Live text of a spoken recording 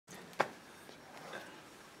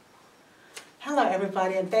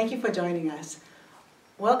everybody, and thank you for joining us.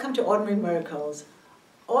 Welcome to Ordinary Miracles.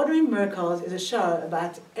 Ordinary Miracles is a show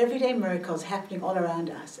about everyday miracles happening all around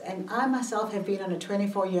us. And I myself have been on a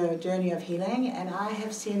 24-year journey of healing, and I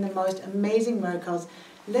have seen the most amazing miracles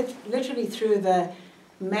literally through the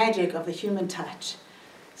magic of the human touch.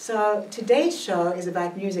 So today's show is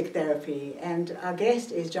about music therapy, and our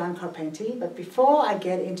guest is John Carpente. But before I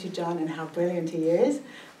get into John and how brilliant he is,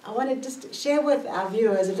 I want to just share with our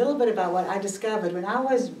viewers a little bit about what I discovered when I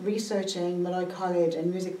was researching Molloy College and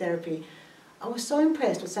music therapy. I was so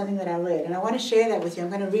impressed with something that I read, and I want to share that with you. I'm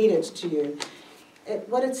going to read it to you.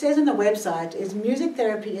 What it says on the website is music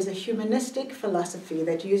therapy is a humanistic philosophy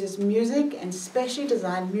that uses music and specially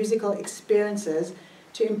designed musical experiences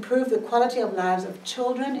to improve the quality of lives of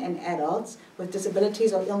children and adults with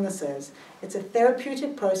disabilities or illnesses. It's a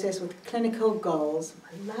therapeutic process with clinical goals.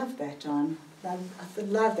 I love that, John. I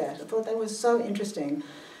love that. I thought that was so interesting.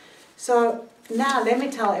 So now let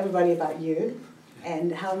me tell everybody about you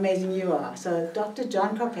and how amazing you are. So Dr.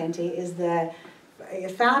 John Carpente is the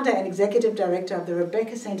founder and executive director of the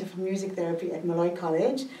Rebecca Center for Music Therapy at Molloy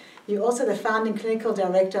College. You're also the founding clinical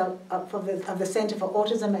director of the Center for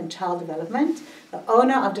Autism and Child Development, the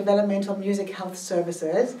owner of Developmental Music Health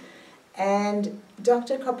Services, and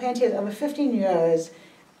Dr. Carpente has over 15 years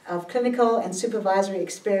of clinical and supervisory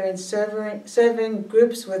experience serving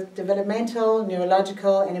groups with developmental,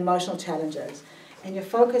 neurological, and emotional challenges. And your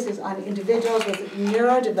focus is on individuals with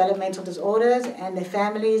neurodevelopmental disorders and their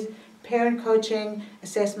families, parent coaching,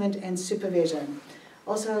 assessment, and supervision.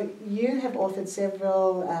 Also, you have authored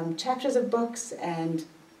several chapters of books and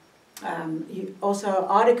you also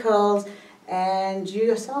articles, and you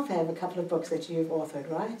yourself have a couple of books that you've authored,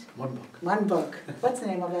 right? One book. One book. What's the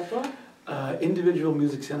name of that book? Individual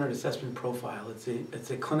Music-Centered Assessment Profile.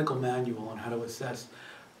 It's a clinical manual on how to assess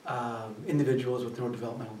individuals with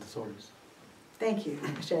neurodevelopmental disorders. Thank you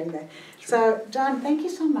for sharing that. Sure. So, John, thank you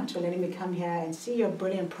so much for letting me come here and see your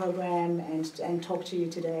brilliant program and talk to you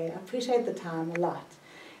today. I appreciate the time a lot.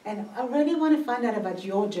 And I really want to find out about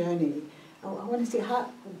your journey. I want to see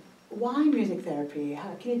why music therapy?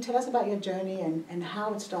 Can you tell us about your journey and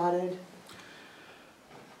how it started?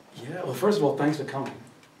 Yeah, well, first of all, thanks for coming.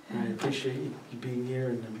 I appreciate you being here,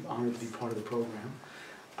 and I'm honored to be part of the program.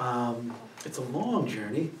 It's a long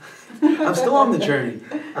journey. I'm still on the journey.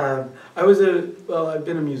 I've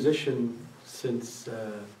been a musician since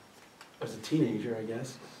I was a teenager, I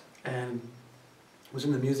guess, and was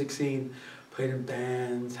in the music scene, played in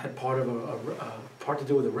bands, had part to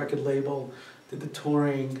do with a record label, did the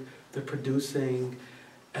touring, the producing,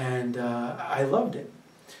 and I loved it.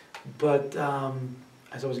 But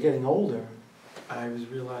as I was getting older, I was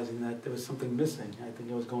realizing that there was something missing. I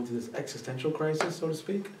think I was going through this existential crisis, so to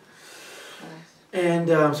speak. Nice. And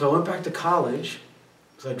so I went back to college,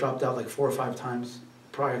 because I dropped out like 4 or 5 times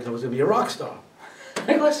prior, because I was going to be a rock star. Of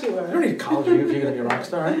course you were. You don't need college if you're going to be a rock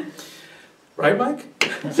star, right? Right, Mike?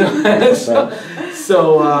 So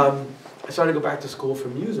I started to go back to school for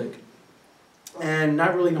music. And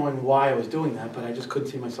not really knowing why I was doing that, but I just couldn't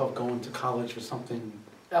see myself going to college for something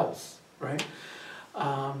else, right?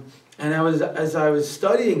 And as I was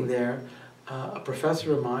studying there, a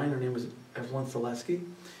professor of mine, her name was Evelyn Selesky,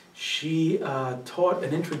 she taught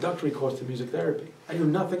an introductory course to music therapy. I knew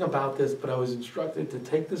nothing about this, but I was instructed to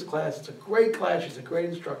take this class. It's a great class. She's a great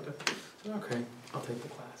instructor. I said, okay, I'll take the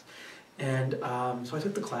class. And so I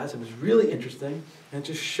took the class. It was really interesting, and it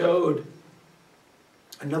just showed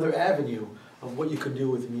another avenue of what you could do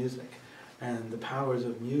with music and the powers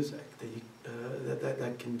of music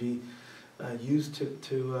that can be used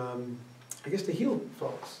to I guess, to heal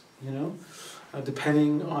folks, you know,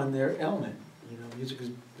 depending on their ailment. You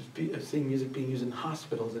know, seeing music being used in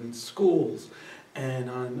hospitals and in schools and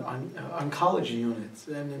on oncology units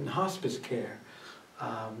and in hospice care.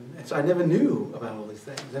 And so I never knew about all these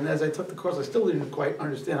things. And as I took the course, I still didn't quite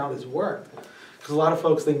understand how this worked. Because a lot of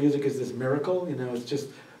folks think music is this miracle, you know, it's just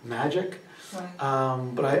magic.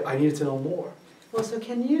 Right. But I needed to know more. Well, so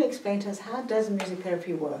can you explain to us, how does music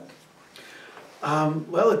therapy work?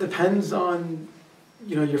 Well, it depends on,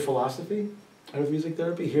 you know, your philosophy of music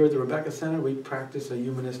therapy. Here at the Rebecca Center, we practice a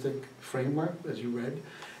humanistic framework, as you read,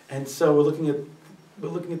 and so we're looking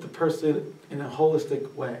at the person in a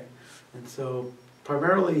holistic way. And so,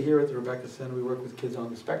 primarily here at the Rebecca Center, we work with kids on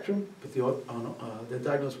the spectrum, they're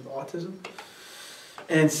diagnosed with autism.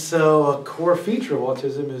 And so, a core feature of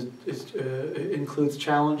autism includes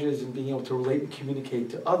challenges in being able to relate and communicate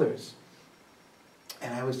to others.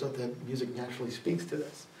 And I always thought that music naturally speaks to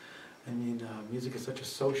this. I mean, music is such a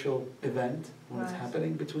social event when it's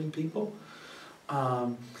happening between people.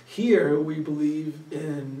 Here, we believe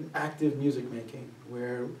in active music making,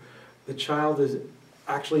 where the child is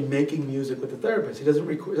actually making music with the therapist. It doesn't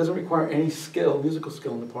require any skill, musical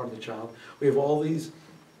skill on the part of the child. We have all these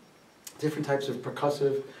different types of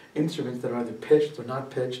percussive instruments that are either pitched or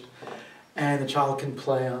not pitched, and the child can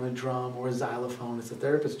play on a drum or a xylophone. It's the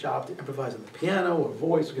therapist's job to improvise on the piano or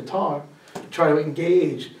voice or guitar to try to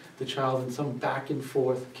engage the child in some back and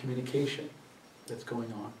forth communication that's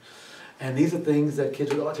going on. And these are things that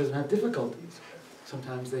kids with autism have difficulties with.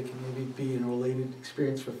 Sometimes they can maybe be in a related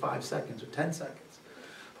experience for 5 seconds or 10 seconds.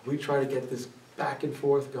 But we try to get this back and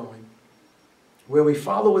forth going, where we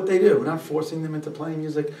follow what they do. We're not forcing them into playing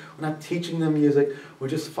music. We're not teaching them music. We're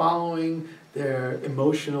just following their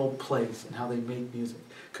emotional place and how they make music.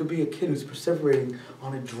 Could be a kid who's perseverating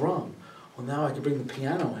on a drum. Well, now I can bring the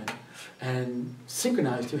piano in and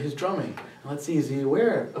synchronize to his drumming. And let's see, is he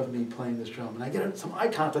aware of me playing this drum? And I get some eye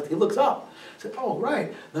contact. He looks up. I say, oh,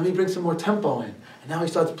 right. Let me bring some more tempo in. And now he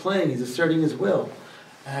starts playing. He's asserting his will.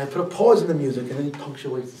 And I put a pause in the music, and then he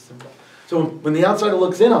punctuates the symbol. So when the outsider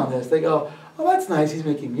looks in on this, they go, oh, that's nice, he's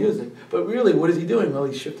making music. But really, what is he doing? Well,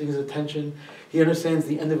 he's shifting his attention. He understands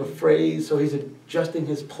the end of a phrase, so he's adjusting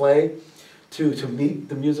his play to meet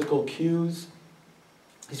the musical cues.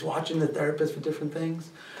 He's watching the therapist for different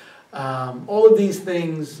things. All of these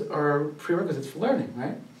things are prerequisites for learning,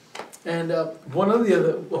 right? And one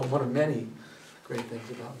of many great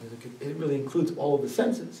things about music, it really includes all of the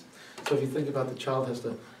senses. So if you think about the child has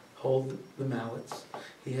to hold the mallets,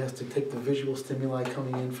 he has to take the visual stimuli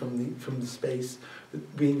coming in from the space,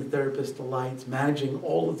 being the therapist, the lights, managing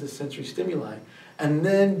all of the sensory stimuli, and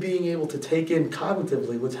then being able to take in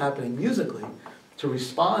cognitively what's happening musically to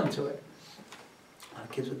respond to it.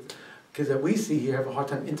 Kids that we see here have a hard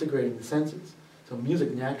time integrating the senses. So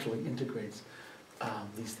music naturally integrates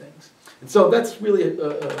these things. And so that's really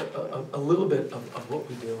a little bit of what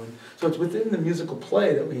we do. And so it's within the musical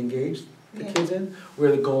play that we engage the kids in,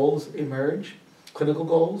 where the goals emerge, clinical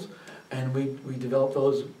goals, and we develop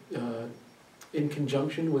those in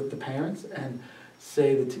conjunction with the parents and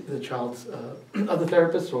say the child's other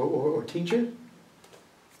therapist or teacher,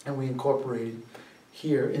 and we incorporate it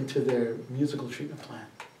here into their musical treatment plan.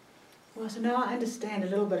 Well, so now I understand a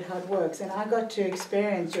little bit how it works, and I got to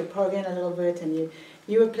experience your program a little bit, and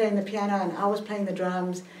you were playing the piano and I was playing the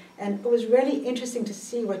drums, and it was really interesting to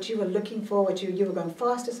see what you were looking for, what you were going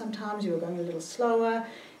faster sometimes, you were going a little slower,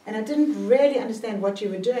 and I didn't really understand what you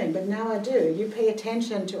were doing, but now I do. You pay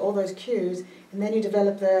attention to all those cues, and then you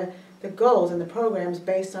develop the goals and the programs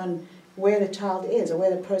based on where the child is or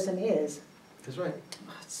where the person is. That's right.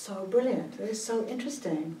 Oh, it's so brilliant. It is so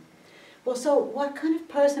interesting. Well, so what kind of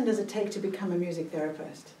person does it take to become a music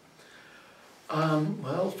therapist?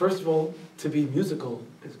 Well, first of all, to be musical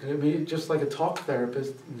is going to be just like a talk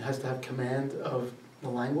therapist. It has to have command of the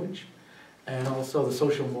language and also the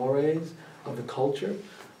social mores of the culture.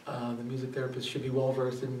 The music therapist should be well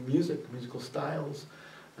versed in music, musical styles,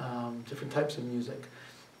 different types of music.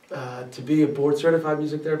 To be a board certified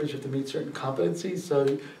music therapist, you have to meet certain competencies. So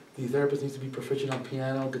the therapist needs to be proficient on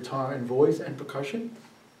piano, guitar, and voice and percussion.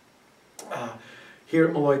 Here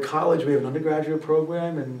at Molloy College, we have an undergraduate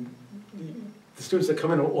program, and the students that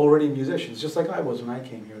come in are already musicians, just like I was when I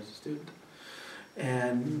came here as a student.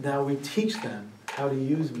 And now we teach them how to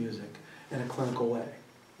use music in a clinical way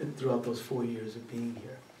throughout those 4 years of being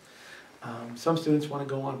here. Some students want to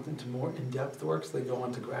go on into more in-depth work, so they go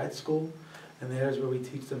on to grad school, and there's where we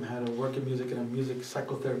teach them how to work in music in a music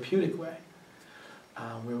psychotherapeutic way,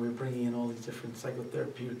 where we're bringing in all these different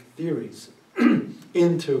psychotherapeutic theories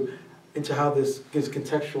into how this is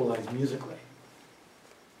contextualized musically.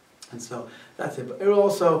 And so that's it. But it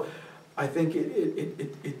also, I think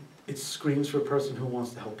it screams for a person who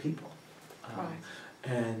wants to help people. Right.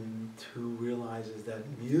 And who realizes that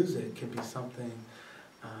music can be something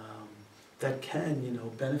that can,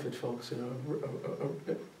 benefit folks,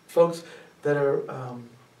 folks that are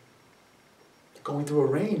going through a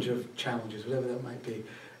range of challenges, whatever that might be,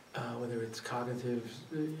 whether it's cognitive,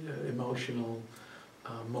 emotional,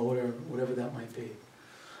 motor, whatever that might be.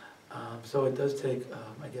 So it does take,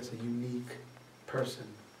 I guess, a unique person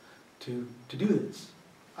to do this.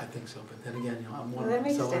 I think so, but then again, I'm one of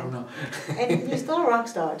them, so I don't know. And you're still a rock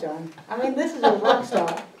star, John. I mean, this is a rock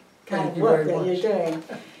star kind of work that you're doing.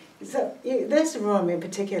 So this room in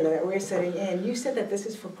particular that we're sitting in, you said that this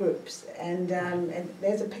is for groups, and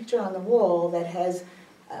there's a picture on the wall that has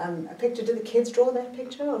a picture. Did the kids draw that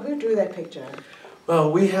picture, or who drew that picture?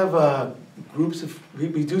 Well, we have groups of,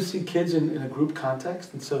 we do see kids in a group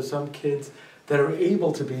context, and so some kids that are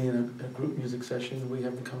able to be in a group music session, we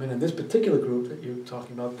have them come in. And this particular group that you're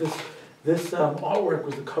talking about, this artwork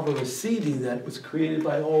was the cover of a CD that was created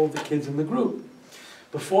by all of the kids in the group.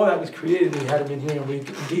 before that was created, we had him in here and we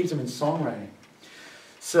engaged him in songwriting.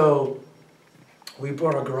 So we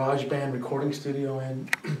brought our garage band recording studio in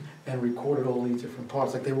and recorded all these different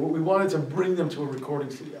parts. Like we wanted to bring them to a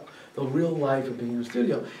recording studio, the real life of being in a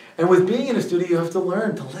studio. And with being in a studio, you have to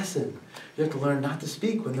learn to listen. You have to learn not to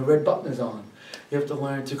speak when the red button is on. You have to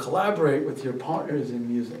learn to collaborate with your partners in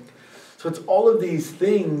music. So it's all of these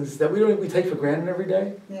things that we take for granted every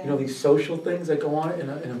day. Yeah. You know, these social things that go on in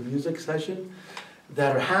a music session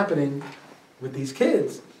that are happening with these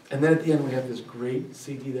kids. And then at the end we have this great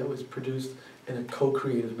CD that was produced in a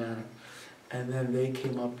co-creative manner. And then they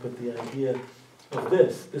came up with the idea of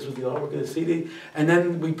this. This was the artwork of the CD. And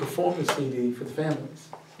then we performed the CD for the families,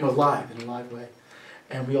 you know, live, in a live way.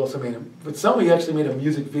 And we also we actually made a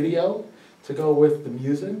music video to go with the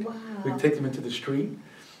music. Wow. We take them into the street,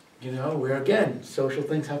 you know, where again, social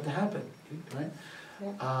things have to happen, right?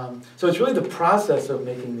 Yeah. So it's really the process of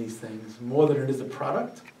making these things more than it is the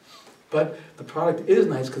product. But the product is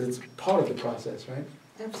nice because it's part of the process, right?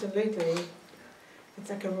 Absolutely. It's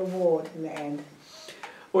like a reward in the end.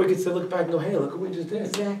 Or you could say, look back and go, hey, look what we just did.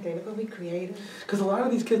 Exactly. Look what we created. Because a lot of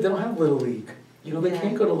these kids, they don't have Little League. You know, they Yeah.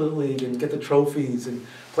 can't go to Little League and get the trophies and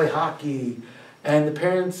play hockey. And the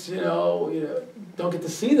parents, you know, don't get to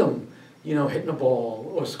see them, you know, hitting a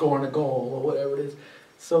ball or scoring a goal or whatever it is.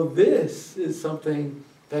 So this is something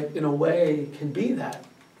that, in a way, can be that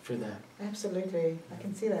for them. Absolutely. I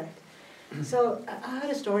can see that. So I heard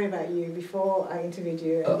a story about you before I interviewed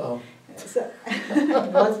you. Uh-oh. So,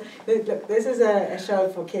 look, this is a show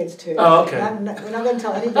for kids too. Oh, okay. We're not going to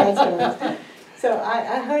tell any bad stories. So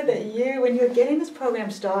I heard that you, when you were getting this program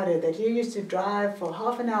started, that you used to drive for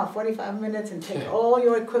half an hour, 45 minutes, and take all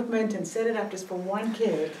your equipment and set it up just for one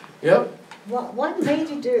kid. Yep. What made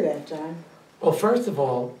you do that, John? Well, first of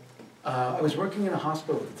all, I was working in a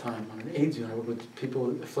hospital at the time on an AIDS unit. I worked with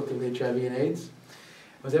people afflicted with HIV and AIDS.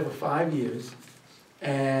 I was there for 5 years,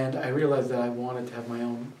 and I realized that I wanted to have my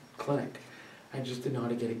own clinic. I just didn't know how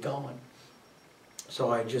to get it going.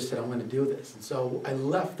 So I just said, I'm going to do this. And so I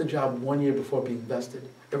left the job 1 year before being vested.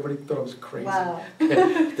 Everybody thought I was crazy. Wow.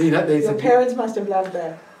 Your parents must have loved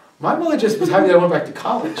that. My mother just was happy that I went back to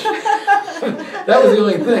college. That was the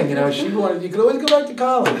only thing, you know. She wanted, you could always go back to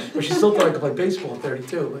college. But she still thought I could play baseball at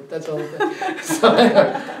 32, but that's the whole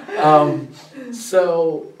thing.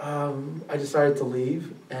 So I decided to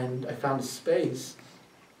leave, and I found a space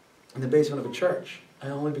in the basement of a church.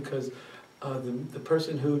 And only because the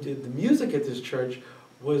person who did the music at this church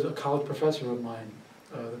was a college professor of mine,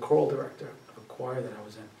 the choral director of a choir that I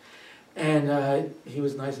was in. And he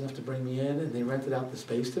was nice enough to bring me in, and they rented out the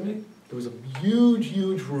space to me. It was a huge,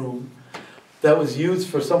 huge room that was used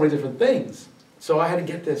for so many different things. So I had to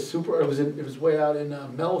get this it was way out in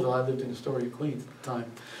Melville. I lived in Astoria, Queens at the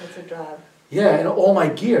time. That's a drive. Yeah, and all my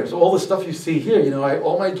gears, all the stuff you see here, you know,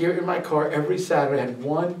 all my gear in my car every Saturday. I had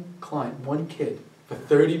one client, one kid, for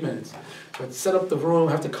 30 minutes. So I'd set up the room,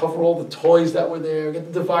 have to cover all the toys that were there,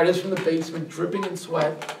 get the dividers from the basement, dripping in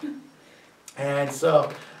sweat. And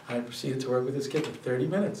so I proceeded to work with this kid for 30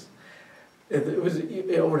 minutes. It was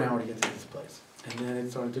over an hour to get to this place. And then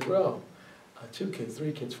it started to grow. 2 kids,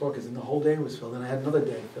 3 kids, 4 kids, and the whole day was filled. And I had another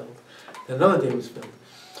day filled. Then another day was filled.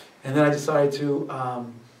 And then I decided to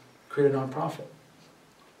create a nonprofit.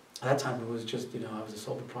 At that time it was just, you know, I was a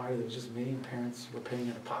sole proprietor. It was just me, and parents were paying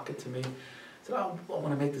out of pocket to me. I said, oh, I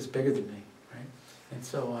want to make this bigger than me, right? And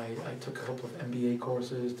so I took a couple of MBA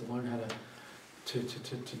courses to learn how to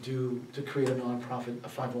create a nonprofit, a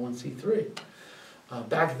 501c3.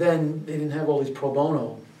 Back then, they didn't have all these pro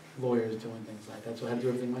bono lawyers doing things like that, so I had to do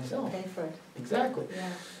everything myself. Pay for it. Exactly.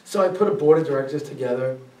 Yeah. So I put a board of directors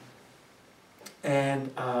together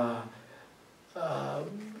and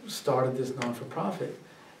started this non-for-profit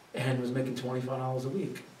and was making $25 a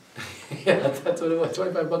week. Yeah, that's what it was,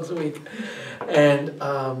 25 bucks a week. And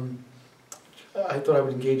I thought I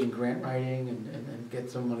would engage in grant writing and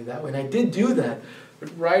get some money that way. And I did do that, but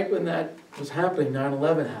right when that was happening,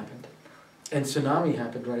 9/11 happened. And tsunami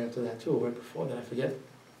happened right after that too, or right before that, I forget.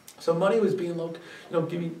 So money was being,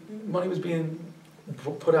 money was being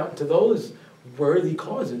put out into those worthy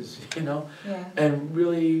causes, you know, Yeah. and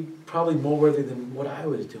really probably more worthy than what I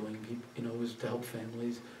was doing. You know, was to help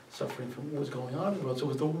families suffering from what was going on in the world. So it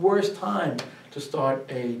was the worst time to start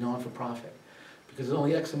a non-for-profit because there's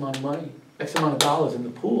only X amount of money, X amount of dollars in the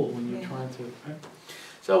pool when you're trying to. Right?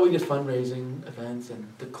 So we did fundraising events,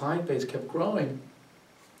 and the client base kept growing.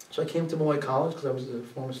 So I came to Molloy College because I was a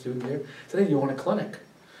former student there. I said, hey, do you want a clinic?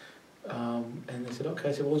 And they said, okay.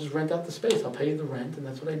 I said, well, just rent out the space. I'll pay you the rent. And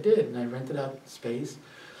that's what I did. And I rented out space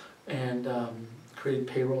and created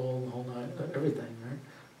payroll, the whole night, everything, right,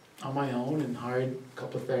 on my own, and hired a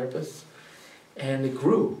couple of therapists. And it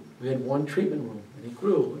grew. We had one treatment room, and it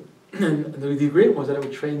grew. And the agreement was that I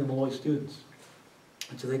would train the Molloy students.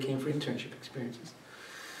 And so they came for internship experiences.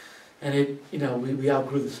 And it, you know, we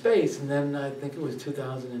outgrew the space, and then I think it was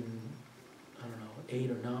 2008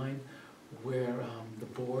 or 9, where the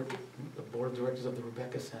board of directors of the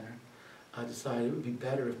Rebecca Center decided it would be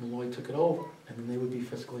better if Molloy took it over, and then they would be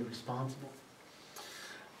fiscally responsible.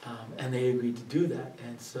 And they agreed to do that.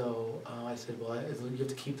 And so I said, well, you have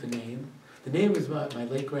to keep the name. The name was my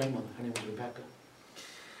late grandmother. Her name was Rebecca.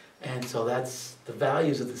 And so that's, the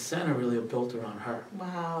values of the center really are built around her.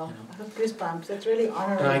 Wow, You know? I have goosebumps. That's really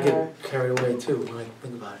honoring And I her. get carried away too when I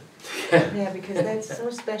think about it. Yeah, because that's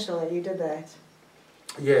so special that you did that.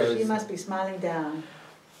 Yeah. She must be smiling down.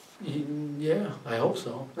 Yeah, I hope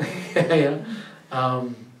so. Yeah.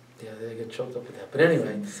 Yeah, they get choked up with that. But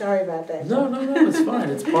anyway. Sorry about that. No, it's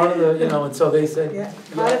fine. It's part of the, you know, and so they said. Yeah,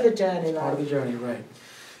 part of the journey, it's right? part of the journey, right.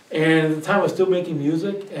 And at the time I was still making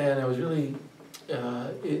music, and I was really,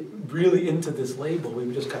 really into this label.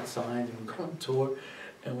 We just got signed and we were on tour,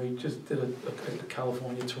 and we just did a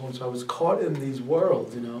California tour, and so I was caught in these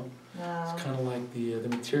worlds, you know. Wow. It's kind of like the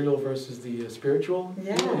material versus the spiritual.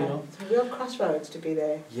 Yeah, you know? it's a real crossroads to be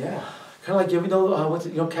there. Yeah. Kind of like, you know, what's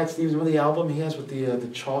it, you know, Cat Stevens, remember the album he has with the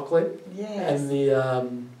chocolate? Yes. And the,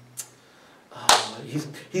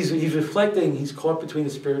 he's reflecting, he's caught between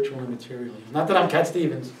the spiritual and the material. Not that I'm Cat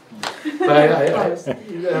Stevens, but I don't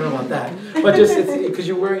know about that. But just, because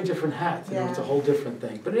you're wearing different hats, you know, it's a whole different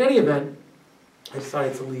thing. But in any event, I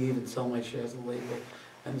decided to leave and sell my shares in the label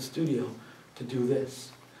and the studio to do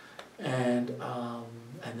this. And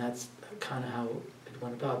that's kind of how it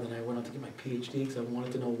went about. Then I went on to get my Ph.D. because I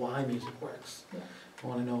wanted to know why music works. Yeah. I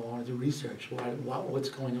want to do research. What's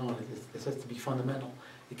going on? This has to be fundamental.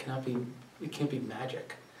 It can't be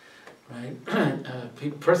magic, right?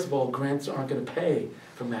 First of all, grants aren't going to pay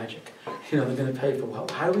for magic. You know, they're going to pay for, well,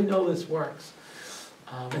 how do we know this works?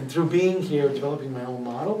 And through being here, developing my own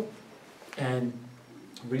model and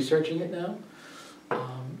researching it now,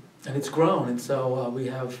 and it's grown. And so we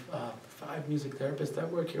have 5 music therapists that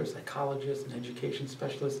work here, a psychologist, an education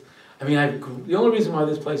specialist. I mean, the only reason why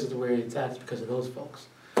this place is the way it's at is because of those folks.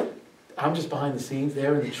 I'm just behind the scenes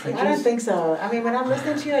there in the trenches. I don't think so. I mean, when I'm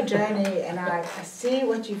listening to your journey and I see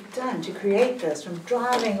what you've done to create this, from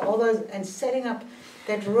driving all those and setting up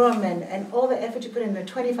that room and all the effort you put in, the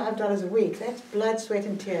 $25 a week, that's blood, sweat,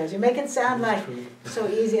 and tears. You make it sound like so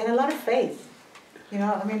easy, and a lot of faith. You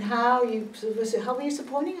know, I mean, how were you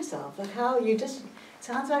supporting yourself? Like how you just,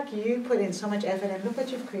 sounds like you put in so much effort, and look what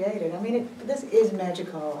you've created. I mean, this is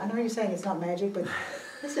magical. I know you're saying it's not magic, but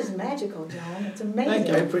this is magical, John. It's amazing. Thank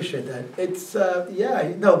you. I appreciate that. It's,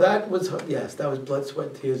 yeah, no, that was blood, sweat,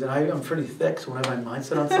 and tears. And I'm pretty thick, so when I have my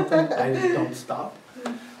mindset on something, I just don't stop.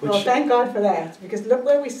 Well, thank God for that, because look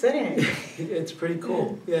where we're sitting. It's pretty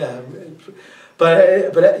cool, yeah.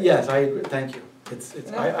 But yes, I agree. Thank you.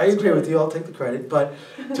 I agree with you. I'll take the credit. But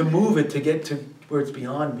to move it, to get to where it's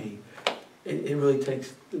beyond me, it really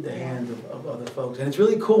takes the hand of other folks. And it's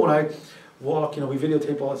really cool when I walk, you know, we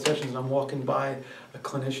videotape all the sessions, and I'm walking by a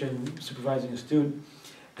clinician supervising a student,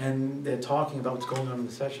 and they're talking about what's going on in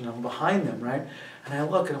the session. I'm behind them, right? And I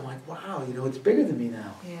look and I'm like, wow, you know, it's bigger than me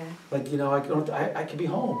now. Yeah. Like, you know, I could be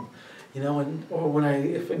home, you know, or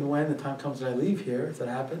if and when the time comes that I leave here, if that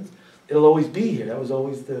happens, it'll always be here. That was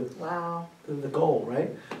always the goal, right?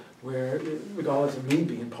 Where, regardless of me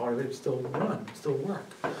being part of it, it's still run, still work.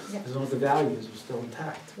 Yeah. As long as the values are still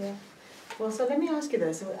intact. Yeah. Well, so let me ask you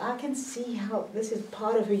this. I can see how this is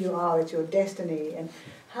part of who you are. It's your destiny. And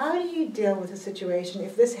how do you deal with a situation,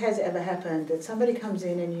 if this has ever happened, that somebody comes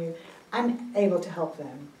in and you're unable to help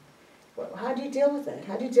them? How do you deal with that?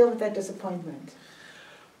 How do you deal with that disappointment?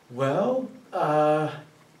 Well,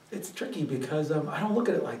 it's tricky because I don't look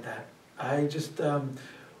at it like that. I just,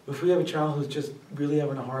 if we have a child who's just really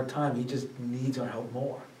having a hard time, he just needs our help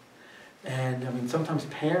more. And I mean, sometimes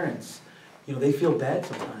parents, you know, they feel bad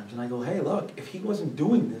sometimes. And I go, hey, look, if he wasn't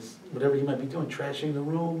doing this, whatever he might be doing, trashing the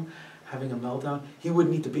room, having a meltdown, he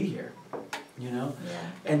wouldn't need to be here, you know? Yeah.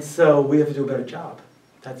 And so we have to do a better job.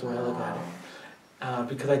 That's the way I look at it.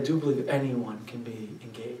 Because I do believe anyone can be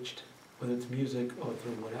engaged, whether it's music or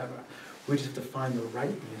through whatever. We just have to find the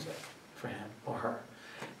right music for him or her.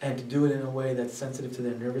 And to do it in a way that's sensitive to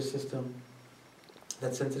their nervous system,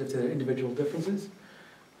 that's sensitive to their individual differences.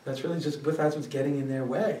 That's really just, that's what's getting in their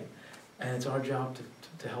way. And it's our job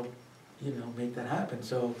to help, you know, make that happen.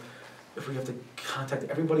 So if we have to contact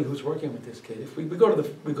everybody who's working with this kid, if we go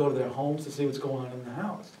to their homes to see what's going on in the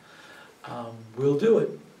house, we'll do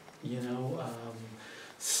it, you know.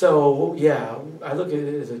 So yeah, I look at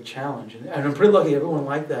it as a challenge, and I'm pretty lucky. Everyone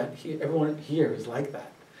like that. Everyone here is like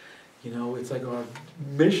that, You know, it's like our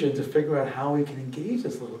mission to figure out how we can engage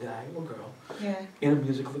this little guy or girl in a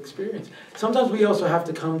musical experience. Sometimes we also have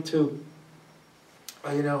to come to,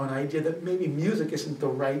 you know, an idea that maybe music isn't the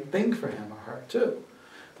right thing for him or her too.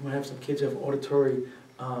 We might have some kids who have auditory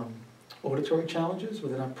challenges where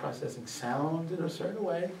they're not processing sound in a certain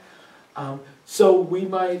way. So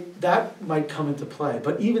that might come into play.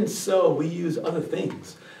 But even so, we use other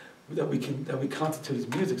things that we constitute as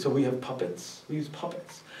music. So we have puppets. We use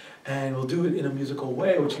puppets. And we'll do it in a musical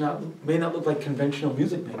way, which may not look like conventional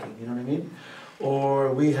music making, you know what I mean?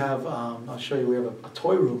 Or we have, I'll show you, we have a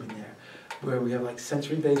toy room in there, where we have like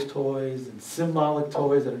sensory-based toys and symbolic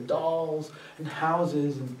toys that are dolls and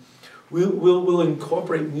houses, and we'll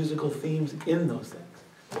incorporate musical themes in those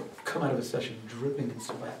things. Come out of a session dripping in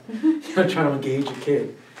sweat, you know, trying to engage a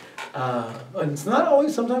kid. And it's not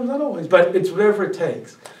always, sometimes not always, but it's whatever it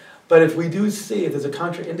takes. But if we do see, if there's a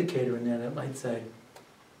contraindicator in there that might say,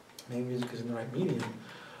 maybe music isn't the right medium.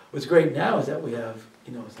 What's great now is that we have,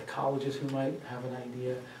 you know, psychologists who might have an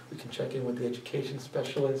idea. We can check in with the education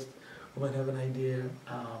specialist who might have an idea,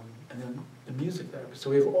 and then the music therapist. So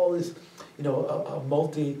we have all this, you know, a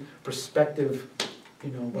multi-perspective,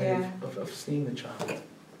 you know, way of seeing the child.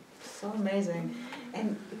 So amazing.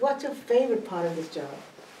 And what's your favorite part of this job?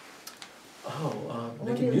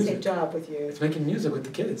 Making music. Say job with you? It's making music with the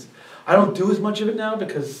kids. I don't do as much of it now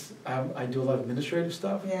because I do a lot of administrative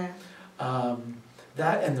stuff. Yeah.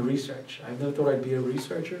 That and the research. I never thought I'd be a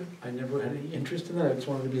researcher. I never had any interest in that. I just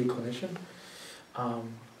wanted to be a clinician.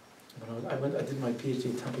 When I did my Ph.D.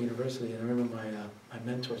 at Temple University, and I remember my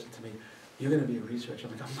mentor said to me, "You're going to be a researcher."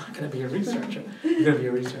 I'm like, "I'm not going to be a researcher. You're going to be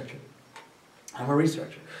a researcher." I'm a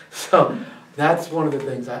researcher. So that's one of the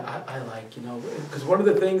things I like, you know, because one of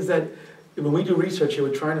the things that when we do research here,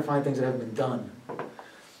 we're trying to find things that haven't been done.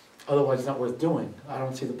 Otherwise, it's not worth doing. I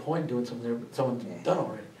don't see the point in doing something someone's done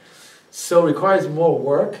already. So it requires more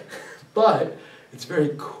work, but it's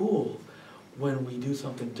very cool when we do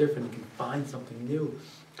something different and can find something new.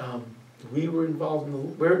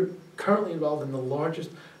 We're currently involved in the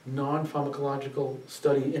largest non-pharmacological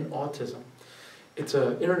study in autism. It's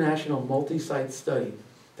an international multi-site study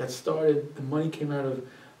that started, the money came out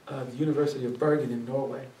of the University of Bergen in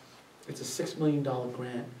Norway. It's a $6 million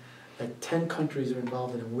grant that 10 countries are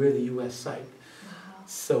involved in, and we're the U.S. site. Wow.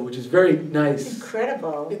 So, which is very nice. It's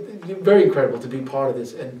incredible. Very incredible to be part of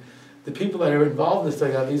this. And the people that are involved in this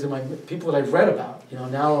study, these are my people that I've read about. You know,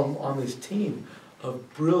 now I'm on this team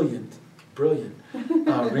of brilliant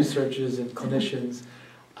researchers and clinicians.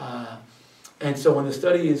 And so when the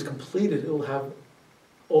study is completed, it will have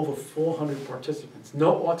over 400 participants.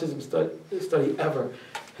 No autism study ever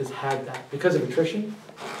has had that because of attrition.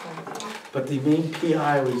 But the main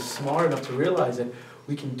PI was smart enough to realize that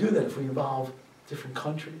we can do that if we involve different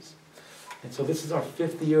countries. And so this is our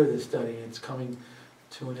 5th year of this study, and it's coming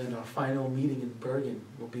to an end. Our final meeting in Bergen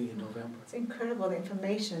will be in November. It's incredible, the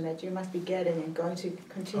information that you must be getting and going to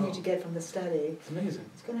continue to get from the study. It's amazing.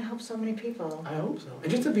 It's going to help so many people. I hope so.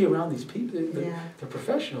 And just to be around these people, the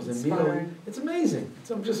professionals, and it's amazing.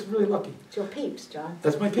 I'm just really lucky. It's your peeps, John.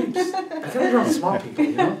 That's my peeps. I gotta be around smart people,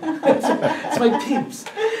 you know? It's my peeps.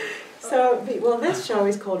 So, well, this show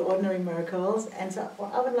is called Ordinary Miracles, and so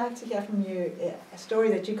I would like to hear from you a story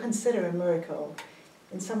that you consider a miracle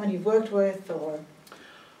in someone you've worked with, or...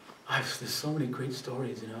 There's so many great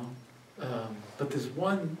stories, you know, but there's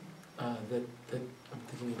one that I'm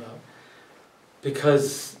thinking about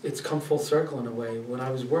because it's come full circle in a way. When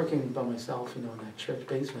I was working by myself, you know, in that church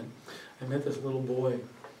basement, I met this little boy.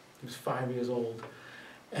 He was 5 years old,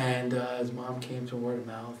 and his mom came to word of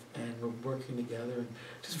mouth, and we're working together, and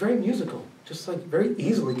just very musical, just like very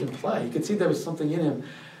easily can play. You could see there was something in him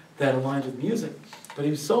that aligns with music, but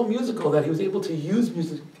he was so musical that he was able to use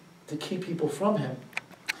music to keep people from him.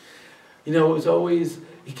 You know, it was always,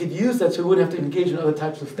 he could use that so he wouldn't have to engage in other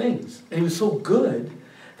types of things. And he was so good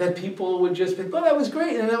that people would just be, well, that was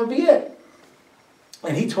great, and that would be it.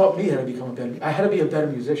 And he taught me how to become I had to be a better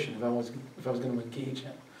musician if I was going to engage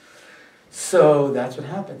him. So that's what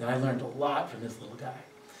happened. And I learned a lot from this little guy.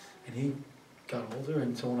 And he got older,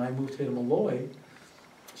 and so when I moved here to Molloy,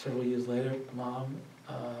 several years later, Mom,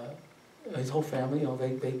 his whole family, you know,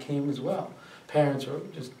 they came as well. Parents are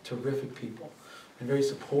just terrific people, and very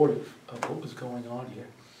supportive of what was going on here.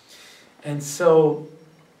 And so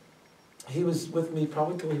he was with me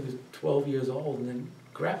probably till he was 12 years old, and then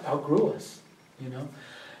outgrew us, you know,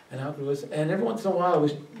 and outgrew us. And every once in a while,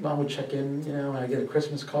 Mom would check in, you know, and I'd get a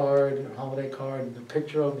Christmas card and a holiday card and a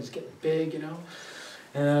picture of him. He's getting big, you know.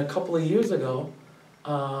 And a couple of years ago,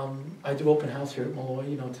 I do open house here at Molloy,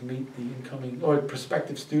 you know, to meet the incoming, or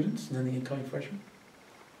prospective students, and then the incoming freshmen.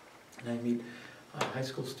 And I meet high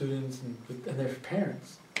school students and their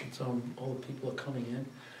parents. And so all the people are coming in.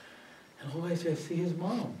 And always I see his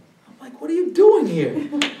mom. I'm like, what are you doing here?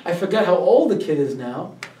 I forgot how old the kid is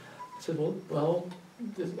now. I said, well,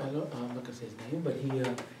 I'm not going to say his name, but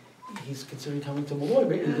he's considering coming to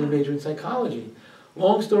Molloy. He's going to major in psychology.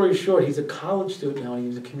 Long story short, he's a college student now, and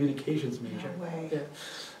he's a communications major. No way. Yeah.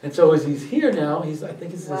 And so as he's here now, I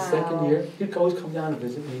think it's his second year, he'd always come down and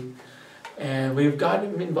visit me. And we've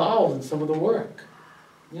gotten him involved in some of the work.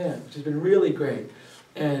 Yeah, which has been really great.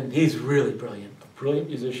 And he's really brilliant, a brilliant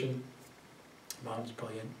musician. Mom's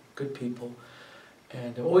brilliant, good people.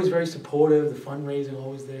 And they're always very supportive, the fundraising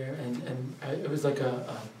always there. And it was like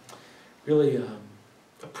really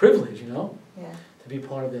a privilege, you know, to be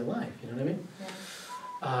part of their life, you know what I mean? Yeah.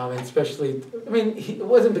 And especially, I mean, it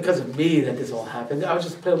wasn't because of me that this all happened. I was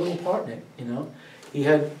just playing a little part in it, you know. He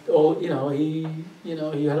had, he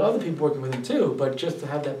had other people working with him too, but just to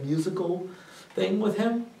have that musical thing with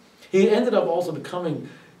him, he ended up also becoming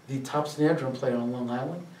the top snare drum player on Long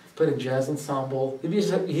Island. Played in jazz ensemble.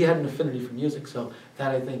 He had an affinity for music, so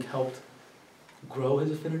that I think helped grow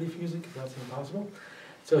his affinity for music, if that's impossible.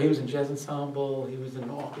 So he was in jazz ensemble. He was in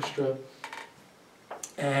an orchestra.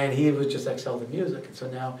 And he was just excelled in music, and so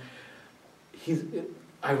now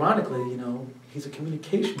ironically, you know, he's a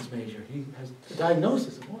communications major. He has a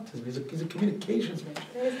diagnosis of autism. He's a communications major.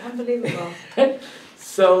 That is unbelievable.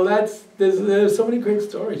 So there's so many great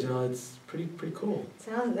stories. You know, it's pretty cool.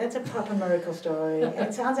 That's a proper miracle story. And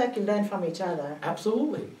it sounds like you learn from each other.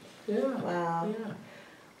 Absolutely. Yeah. Wow. Yeah.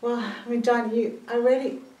 Well, I mean, John, I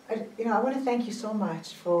want to thank you so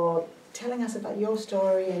much for telling us about your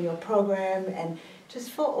story and your program, and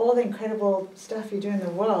just for all the incredible stuff you do in the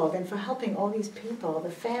world, and for helping all these people, the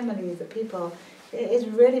families, the people. It's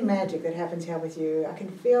really magic that happens here with you. I can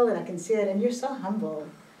feel it, I can see it, and you're so humble.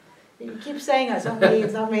 You keep saying, it's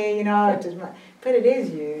not me, you know, but it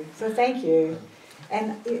is you. So thank you.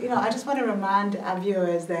 And, you know, I just want to remind our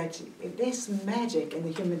viewers that there's magic in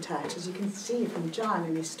the human touch, as you can see from John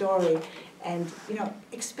and his story. And, you know,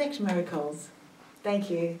 expect miracles. Thank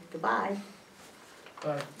you. Goodbye.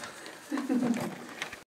 Bye.